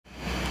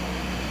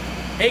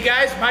Hey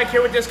guys, Mike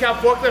here with Discount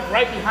Forklift.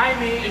 Right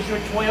behind me is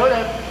your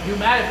Toyota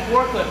pneumatic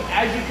forklift.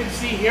 As you can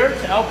see here,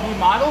 it's an LP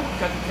model.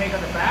 Got the tank on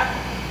the back.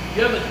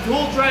 You have a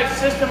dual drive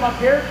system up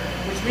here,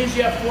 which means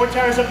you have 4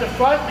 tires up the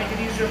front, make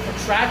it easier for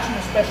traction,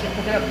 especially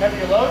picking up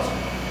heavier loads.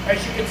 As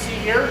you can see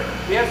here,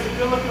 we have some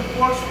good looking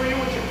forks for you,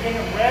 which are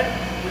painted red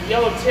with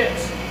yellow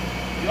tips.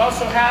 You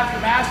also have your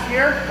mast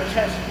here, which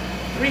has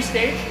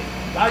 3-stage,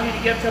 allowing you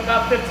to get up to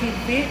about 15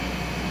 feet.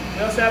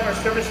 We also have our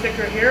service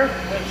sticker here,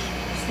 which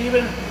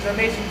Steven is our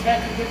amazing tech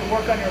who did the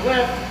work on your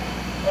lift.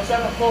 We also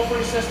have a full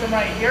free system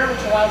right here,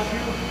 which allows you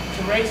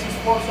to raise these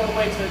forks all the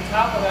way to the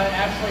top without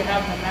actually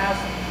having the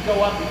mast go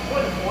up before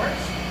the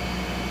forks.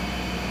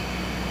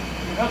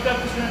 Your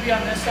hookup is going to be on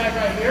this side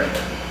right here.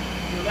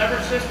 Your lever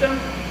system,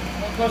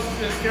 one closest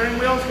to the steering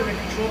wheel, is going to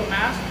control the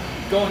mast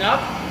going up,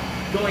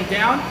 going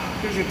down.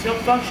 Here's your tilt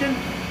function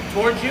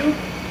towards you,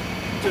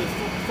 to the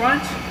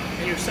front,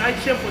 and your side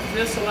shift with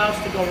this allows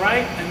to go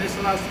right and this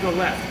allows to go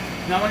left.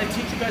 Now I want to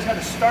teach you guys how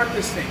to start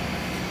this thing.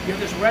 You have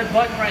this red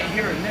button right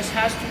here, and this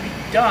has to be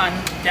done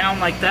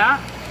down like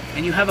that.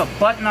 And you have a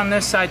button on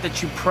this side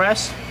that you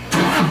press,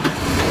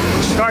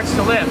 which starts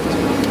the lift.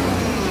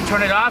 To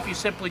turn it off, you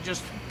simply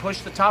just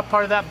push the top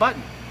part of that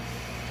button.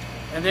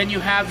 And then you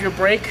have your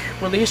brake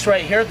release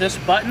right here, this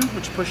button,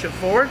 which push it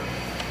forward.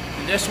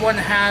 And this one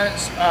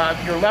has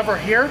your lever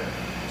here,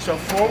 so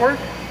forward.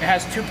 It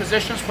has 2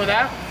 positions for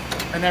that.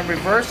 And then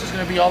reverse is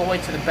going to be all the way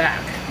to the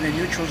back. And then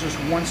neutral is just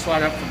 1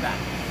 slot up from that.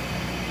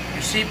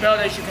 Your seat belt,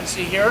 as you can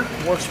see here,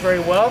 works very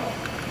well.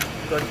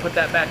 Go ahead and put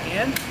that back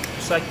in,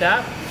 just like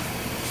that.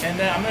 And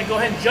then I'm going to go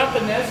ahead and jump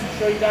in this and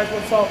show you guys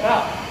what it's all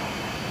about.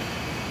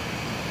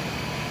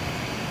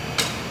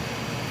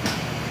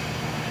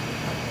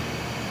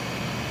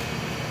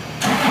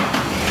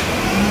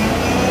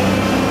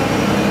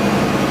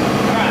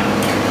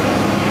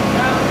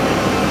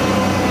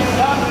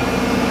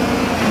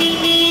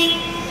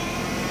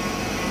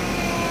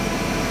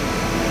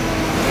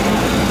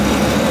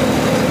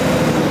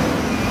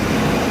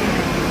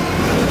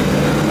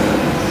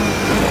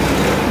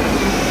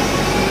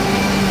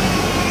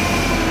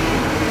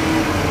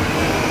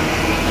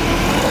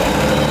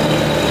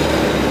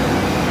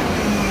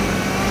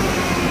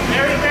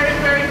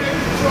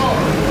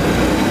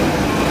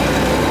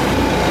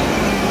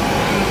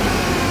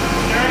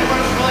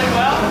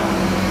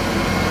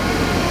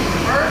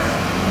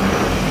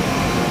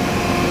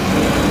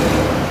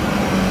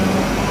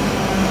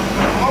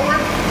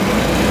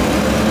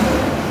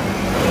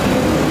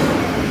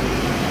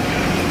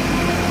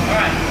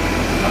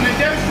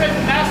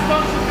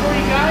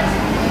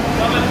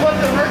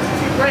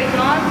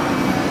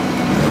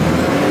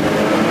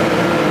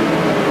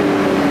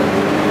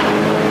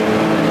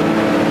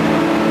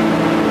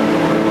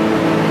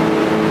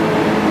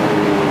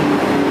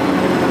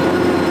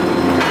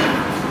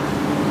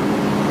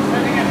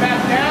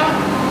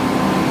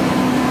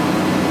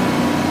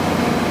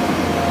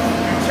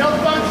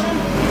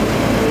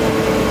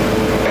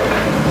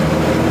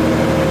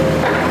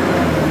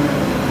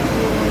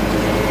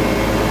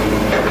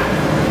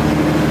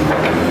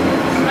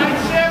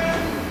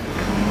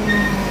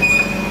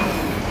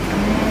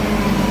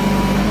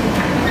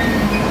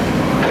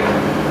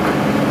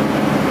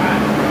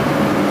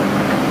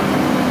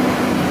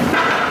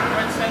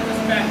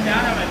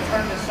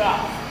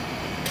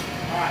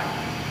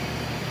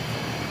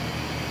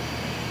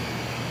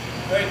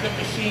 Very good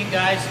machine,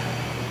 guys.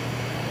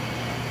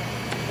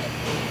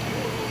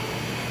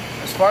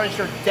 As far as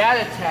your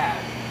data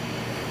tag,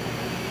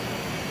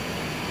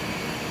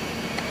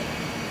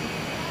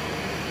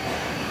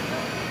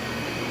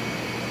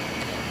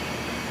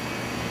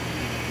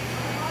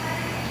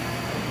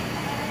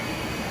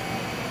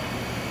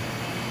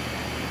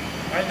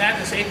 right now,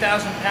 this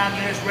 8,000-pound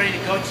unit is ready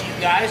to go to you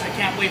guys. I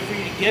can't wait for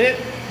you to get it.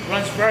 It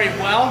runs very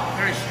well,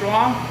 very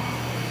strong.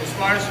 As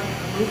far as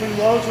moving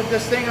loads with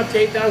this thing up to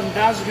 8,000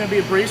 pounds is going to be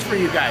a breeze for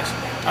you guys.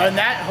 Other than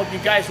that, I hope you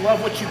guys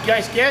love what you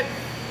guys get.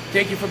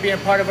 Thank you for being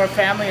part of our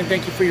family, and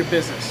thank you for your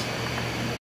business.